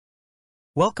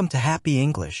Welcome to Happy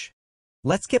English.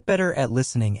 Let's get better at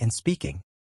listening and speaking.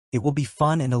 It will be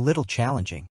fun and a little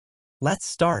challenging. Let's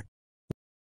start.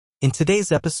 In today's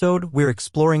episode, we're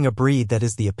exploring a breed that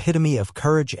is the epitome of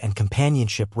courage and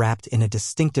companionship wrapped in a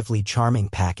distinctively charming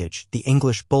package, the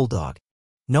English Bulldog.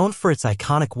 Known for its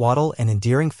iconic waddle and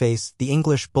endearing face, the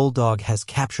English Bulldog has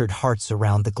captured hearts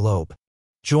around the globe.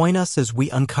 Join us as we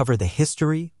uncover the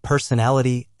history,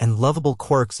 personality, and lovable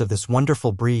quirks of this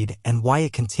wonderful breed and why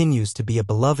it continues to be a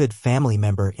beloved family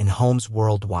member in homes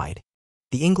worldwide.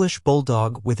 The English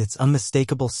Bulldog, with its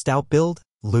unmistakable stout build,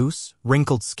 loose,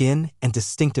 wrinkled skin, and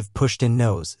distinctive pushed-in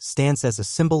nose, stands as a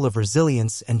symbol of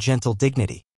resilience and gentle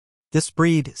dignity. This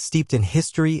breed, steeped in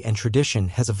history and tradition,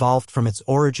 has evolved from its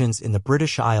origins in the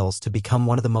British Isles to become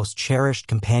one of the most cherished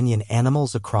companion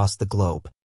animals across the globe.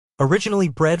 Originally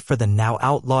bred for the now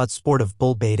outlawed sport of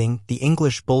bull baiting, the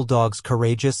English Bulldog's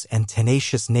courageous and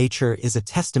tenacious nature is a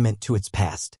testament to its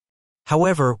past.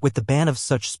 However, with the ban of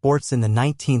such sports in the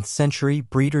 19th century,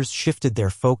 breeders shifted their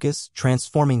focus,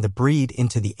 transforming the breed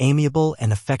into the amiable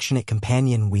and affectionate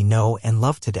companion we know and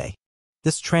love today.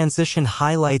 This transition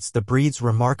highlights the breed's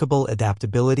remarkable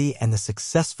adaptability and the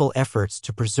successful efforts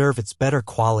to preserve its better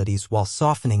qualities while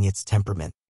softening its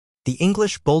temperament. The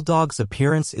English Bulldog's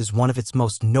appearance is one of its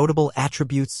most notable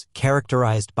attributes,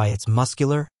 characterized by its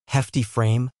muscular, hefty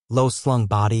frame, low-slung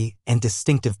body, and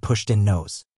distinctive pushed-in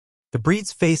nose. The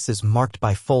breed's face is marked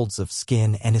by folds of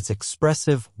skin and its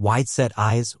expressive, wide-set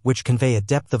eyes, which convey a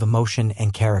depth of emotion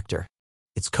and character.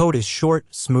 Its coat is short,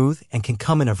 smooth, and can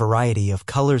come in a variety of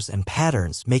colors and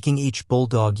patterns, making each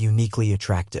bulldog uniquely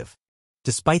attractive.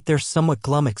 Despite their somewhat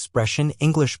glum expression,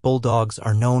 English Bulldogs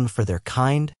are known for their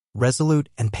kind, resolute,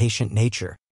 and patient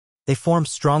nature. They form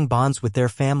strong bonds with their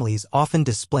families, often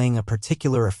displaying a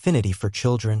particular affinity for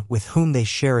children with whom they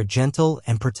share a gentle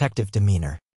and protective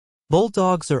demeanor.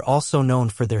 Bulldogs are also known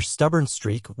for their stubborn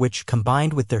streak, which,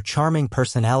 combined with their charming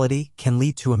personality, can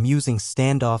lead to amusing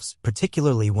standoffs,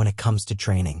 particularly when it comes to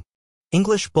training.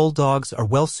 English Bulldogs are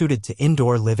well-suited to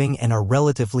indoor living and are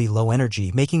relatively low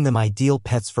energy, making them ideal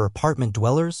pets for apartment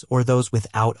dwellers or those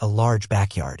without a large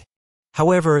backyard.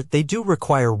 However, they do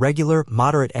require regular,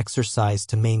 moderate exercise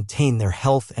to maintain their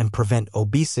health and prevent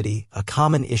obesity, a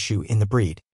common issue in the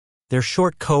breed. Their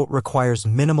short coat requires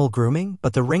minimal grooming,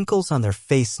 but the wrinkles on their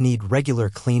face need regular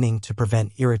cleaning to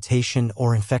prevent irritation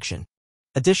or infection.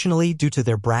 Additionally, due to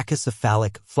their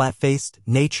brachycephalic, flat-faced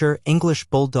nature, English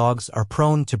Bulldogs are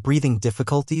prone to breathing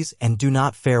difficulties and do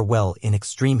not fare well in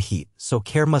extreme heat, so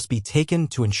care must be taken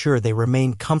to ensure they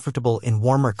remain comfortable in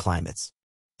warmer climates.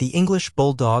 The English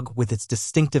Bulldog, with its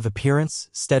distinctive appearance,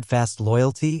 steadfast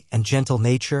loyalty, and gentle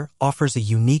nature, offers a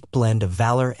unique blend of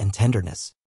valor and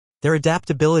tenderness. Their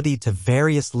adaptability to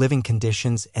various living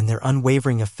conditions and their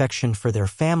unwavering affection for their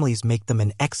families make them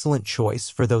an excellent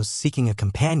choice for those seeking a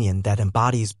companion that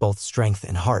embodies both strength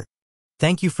and heart.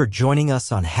 Thank you for joining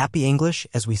us on Happy English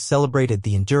as we celebrated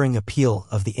the enduring appeal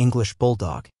of the English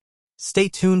Bulldog. Stay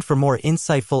tuned for more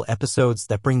insightful episodes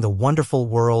that bring the wonderful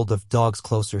world of dogs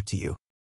closer to you.